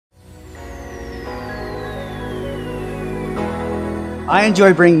I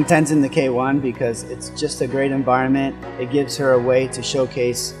enjoy bringing Tenzin to K1 because it's just a great environment. It gives her a way to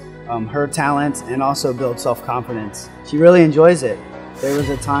showcase her talents and also build self-confidence. She really enjoys it. There was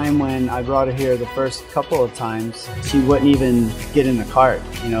a time when I brought her here the first couple of times, she wouldn't even get in the kart.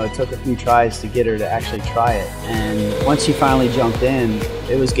 You know, it took a few tries to get her to actually try it. And once she finally jumped in,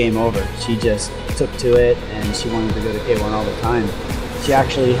 it was game over. She just took to it and she wanted to go to K1 all the time. She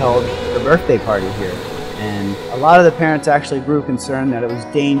actually held her birthday party here. And a lot of the parents actually grew concerned that it was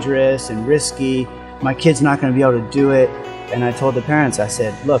dangerous and risky. My kid's not going to be able to do it. And I told the parents, I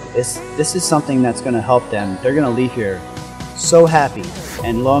said, look, this is something that's going to help them. They're going to leave here so happy.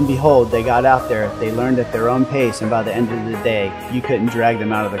 And lo and behold, they got out there, they learned at their own pace, and by the end of the day, you couldn't drag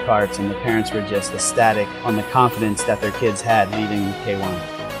them out of the karts, and the parents were just ecstatic on the confidence that their kids had leaving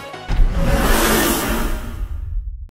K1.